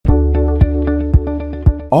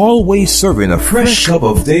always serving a fresh cup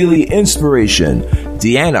of daily inspiration,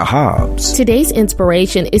 Deanna Hobbs. Today's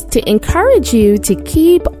inspiration is to encourage you to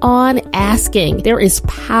keep on asking. There is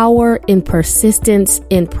power in persistence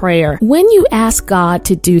in prayer. When you ask God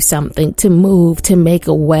to do something, to move, to make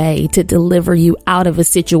a way, to deliver you out of a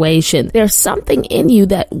situation, there's something in you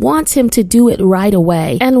that wants Him to do it right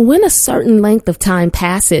away. And when a certain length of time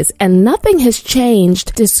passes and nothing has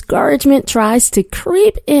changed, discouragement tries to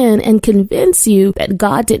creep in and convince you that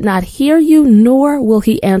God did not hear you, nor will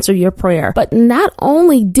He answer your prayer. But not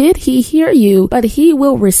only did He hear you, but He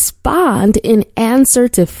will respond in answer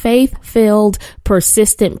to faith-filled,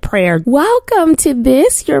 persistent prayer. Welcome to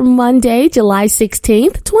this, your Monday, July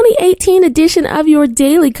 16th, 2018 edition of your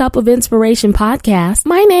Daily Cup of Inspiration podcast.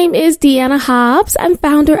 My name is Deanna Hobbs. I'm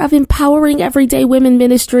founder of Empowering Everyday Women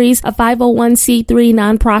Ministries, a 501c3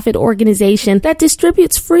 nonprofit organization that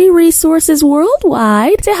distributes free resources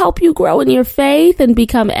worldwide to help you grow in your faith and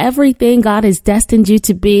become everything God has destined you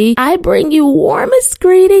to be. I bring you warmest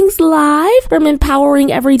greetings live from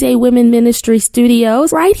Empowering Everyday Women Ministry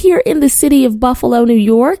Studios right here in the city of Buffalo, New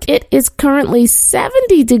York. It is currently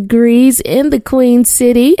 70 degrees in the Queen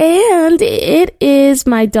City, and it is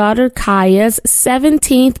my daughter Kaya's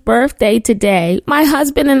 17th birthday today. My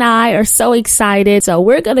husband and I are so excited, so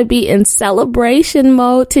we're going to be in celebration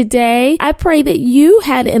mode today. I pray that you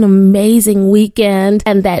had an amazing weekend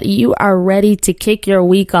and that you are ready to kick your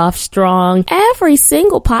week off strong. Every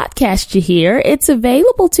single podcast you hear, it's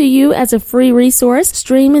available to you as a free resource.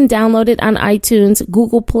 Stream and download it on iTunes,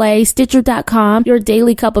 Google Play, Stitcher.com,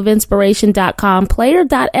 yourdailycupofinspiration.com,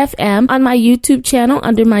 Player.fm, on my YouTube channel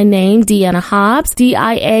under my name, Deanna Hobbs,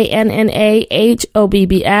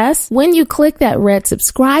 DIANNAHOBBS. When you click that red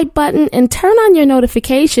subscribe button and turn on your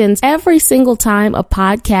notifications every single time a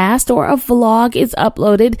podcast or a vlog is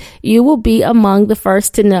uploaded, you will be among the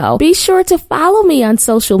first to know. Be sure to follow me on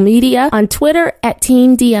social media, on Twitter at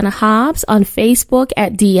Team Deanna Hobbs, on Facebook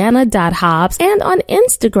at Deanna.Hobbs, and on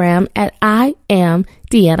Instagram at I am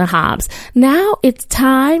Deanna Hobbs. Now it's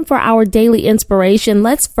time for our daily inspiration.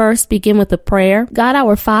 Let's first begin with a prayer. God,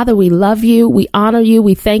 our Father, we love you. We honor you.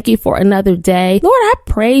 We thank you for another day. Lord, I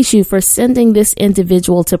praise you for sending this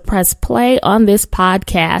individual to press play on this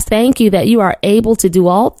podcast. Thank you that you are able to do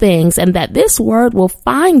all things and that this word will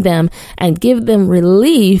find them and give them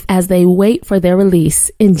relief as they wait for their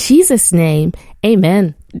release. In Jesus' name,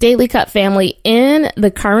 amen. Daily Cup family, in the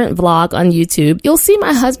current vlog on YouTube, you'll see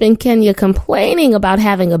my husband Kenya complaining about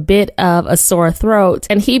having a bit of a sore throat,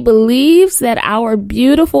 and he believes that our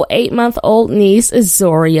beautiful 8-month-old niece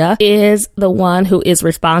Azoria is the one who is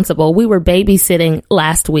responsible. We were babysitting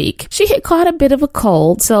last week. She had caught a bit of a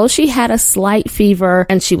cold, so she had a slight fever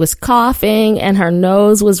and she was coughing and her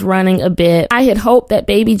nose was running a bit. I had hoped that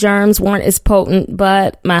baby germs weren't as potent,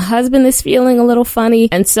 but my husband is feeling a little funny,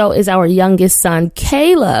 and so is our youngest son,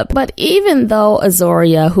 Caleb. But even though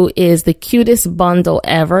Azoria, who is the cutest bundle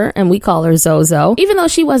ever, and we call her Zozo, even though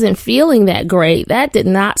she wasn't feeling that great, that did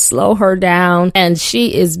not slow her down, and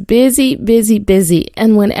she is busy.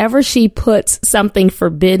 And whenever she puts something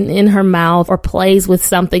forbidden in her mouth or plays with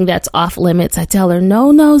something that's off limits, I tell her,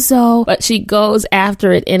 no, Zo, but she goes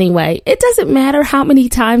after it anyway. It doesn't matter how many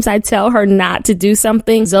times I tell her not to do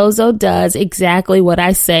something, Zozo does exactly what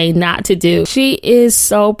I say not to do. She is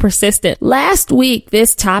so persistent. Last week,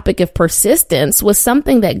 this topic of persistence was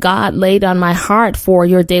something that God laid on my heart for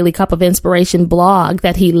your Daily Cup of Inspiration blog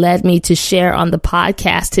that He led me to share on the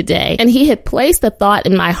podcast today. And He had placed the thought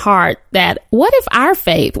in my heart that what if our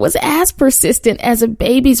faith was as persistent as a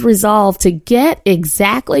baby's resolve to get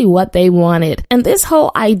exactly what they wanted? And this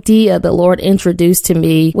whole idea the Lord introduced to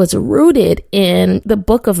me was rooted in the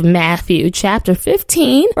book of Matthew, chapter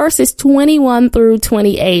 15, verses 21 through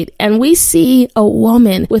 28. And we see a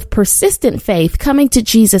woman with persistent faith coming to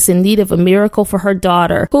Jesus in need of a miracle for her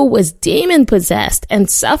daughter, who was demon possessed and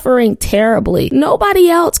suffering terribly. Nobody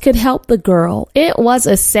else could help the girl. It was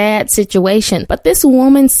a sad situation, but this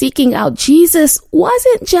woman seeking out Jesus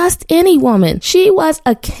wasn't just any woman. She was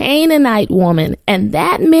a Canaanite woman, and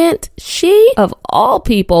that meant she, of all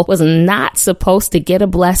people, was not supposed to get a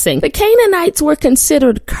blessing. The Canaanites were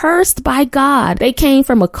considered cursed by God. They came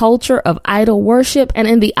from a culture of idol worship, and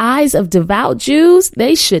in the eyes of devout Jews,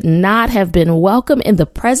 they should not have been welcome in in the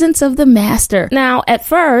presence of the master. Now, at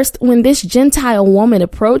first, when this Gentile woman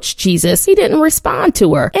approached Jesus, he didn't respond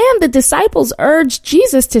to her, and the disciples urged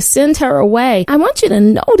Jesus to send her away. I want you to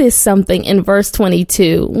notice something in verse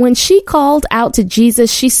 22. When she called out to Jesus,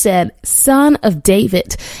 she said, "Son of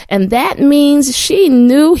David," and that means she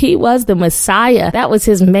knew he was the Messiah. That was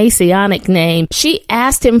his messianic name. She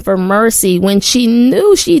asked him for mercy when she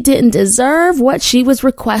knew she didn't deserve what she was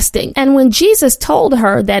requesting. And when Jesus told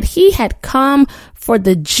her that he had come for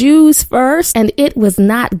the Jews first, and it was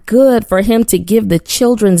not good for him to give the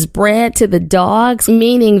children's bread to the dogs,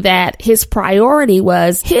 meaning that his priority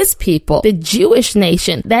was his people, the Jewish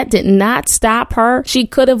nation. That did not stop her. She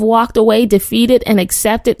could have walked away defeated and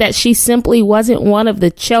accepted that she simply wasn't one of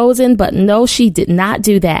the chosen, but no, she did not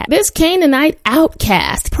do that. This Canaanite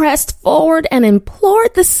outcast pressed forward and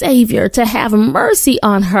implored the Savior to have mercy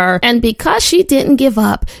on her, and because she didn't give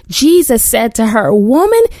up, Jesus said to her,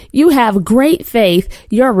 "Woman, you have great faith.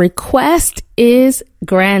 Your request is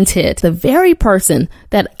granted." The very person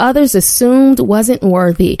that others assumed wasn't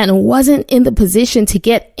worthy and wasn't in the position to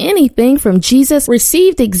get anything from Jesus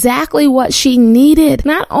received exactly what she needed.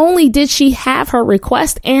 Not only did she have her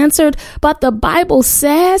request answered, but the Bible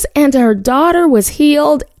says, and her daughter was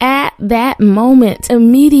healed at that moment.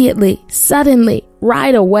 Immediately, suddenly,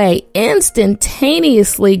 right away,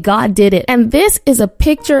 instantaneously, God did it. And this is a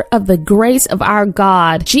picture of the grace of our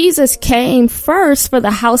God. Jesus came first for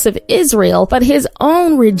the house of Israel, but his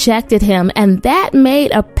own rejected him, and that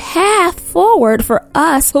made a path forward for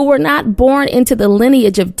us who were not born into the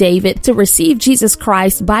lineage of David to receive Jesus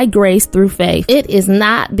Christ by grace through faith. It is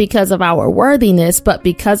not because of our worthiness, but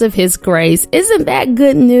because of his grace. Isn't that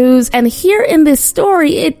good news? And here in this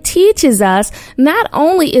story, it teaches us not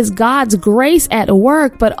only is God's grace at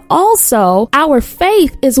work, but also our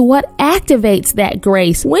faith is what activates that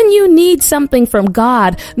grace. When you need something from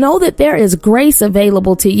God, know that there is grace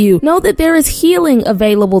available to you. Know that there is healing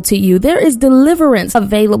available to you. There is deliverance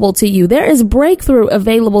available to you. There is breakthrough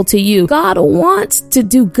available to you. God wants to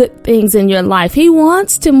do good things in your life. He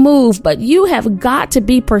wants to move, but you have got to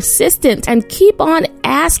be persistent and keep on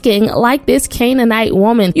asking like this Canaanite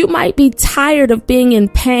woman. You might be tired of being in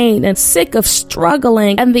pain and sick of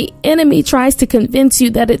struggling, and the enemy tries to convince you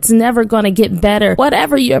that it's never going to get better.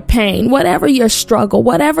 Whatever your pain, whatever your struggle,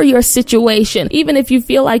 whatever your situation, even if you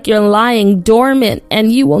feel like you're lying dormant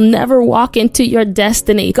and you will never walk into your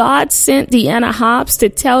destiny, God sent Deanna Hobbs to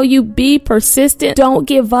tell you, be persistent. Don't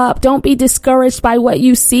give up. Don't be discouraged by what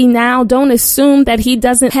you see now. Don't assume that he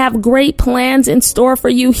doesn't have great plans in store for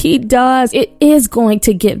you. He does. It is going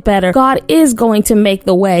to get better. God is going to make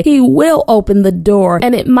the way. He will open the door,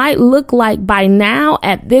 and it might look like by now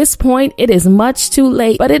at this point it is much too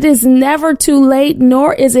late, but it is never too late,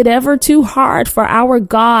 nor is it ever too hard for our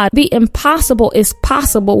God. The impossible is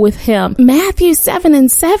possible with him. Matthew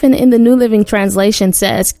 7:7 in the New Living Translation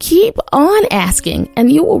says, "Keep on asking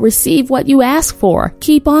and you will receive what you ask for.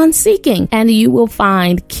 Keep on seeking and you will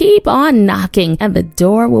find. Keep on knocking and the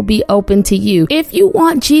door will be open to you." If you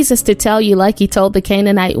want Jesus to tell you, like he told the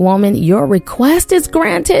Canaanite woman, your request is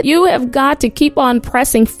granted, you have got to keep on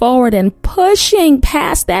pressing forward and pushing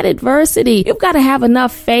past that adversity. You've got to have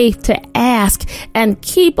enough faith to ask and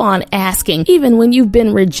keep on asking, even when you've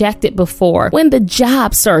been rejected before. When the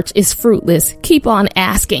job search is fruitless, keep on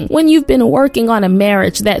asking. When you've been working on a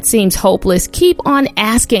marriage that seems hopeless, keep on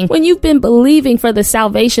asking. When you've been believing for the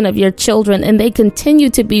salvation of your children and they continue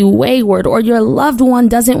to be wayward, or your loved one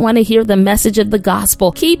doesn't want to hear the message of the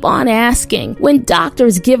gospel, keep on asking. When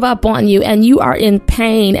doctors give up on you and you are in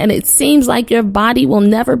pain and it seems like your body will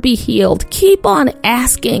never be healed, keep on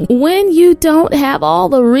asking. When you don't have all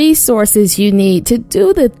the resources you need to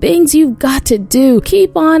do the things you've got to do,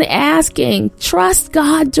 keep on asking. Trust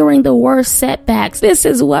God during the worst setbacks. This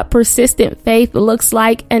is what persistent faith looks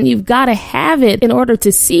like, and you've got to have it in order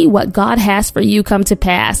to see what God has for you come to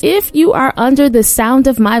pass. If you are under the sound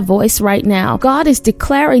of my voice right now, God is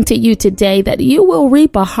declaring to you today that you will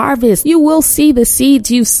reap a harvest. You will see the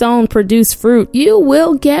seeds you've sown produce fruit. You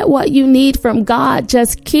will get what you need from God.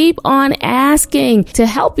 Just keep on asking. To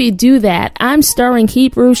help you do that, I'm stirring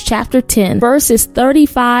Hebrews chapter 10, verses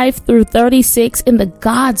 35 through 36 in the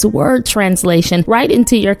God's Word translation right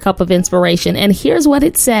into your cup of inspiration. And here's what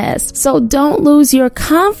it says. "So don't lose your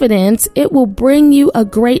confidence. It will bring you a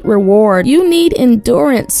great reward. You need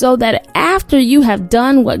endurance so that after you have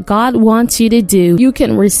done what God wants you to do, you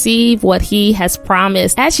can receive what He has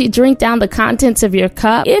promised. As you drink down the contents of your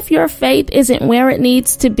cup, if your faith isn't where it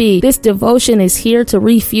needs to be, this devotion is here to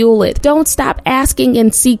refuel it. Don't stop asking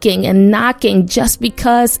and seeking and knocking just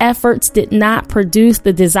because efforts did not produce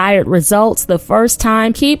the desired results the first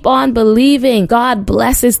time. Keep on believing. God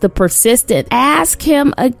blesses the persistent. Ask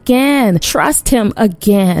Him again. Trust Him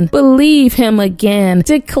again. Believe Him again.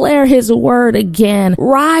 Declare His word again.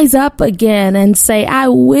 Rise up again and say, I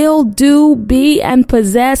will do, be, and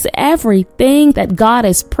possess everything that God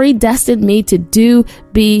has predestined me to do,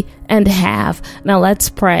 be, and have. Now let's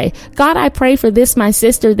pray. God, I pray for this, my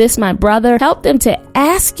sister, this, my brother. Help them to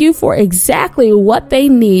ask you for exactly what they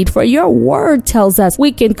need. For your word tells us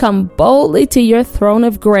we can come boldly to your throne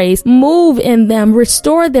of grace. Move in them,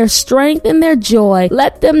 restore their strength and their joy.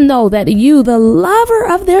 Let them know that you, the lover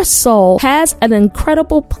of their soul, has an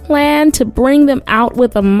incredible plan to bring them out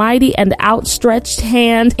with a mighty and outstretched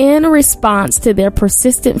hand in response to their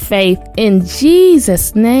persistent faith. In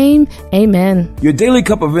Jesus' name, amen. Your Daily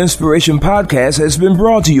Cup of Inspiration podcast has been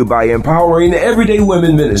brought to you by Empowering Everyday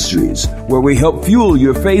Women Ministries, where we help fuel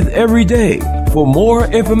your faith every day. For more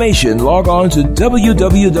information, log on to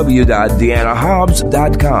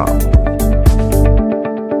www.deannahobbs.com.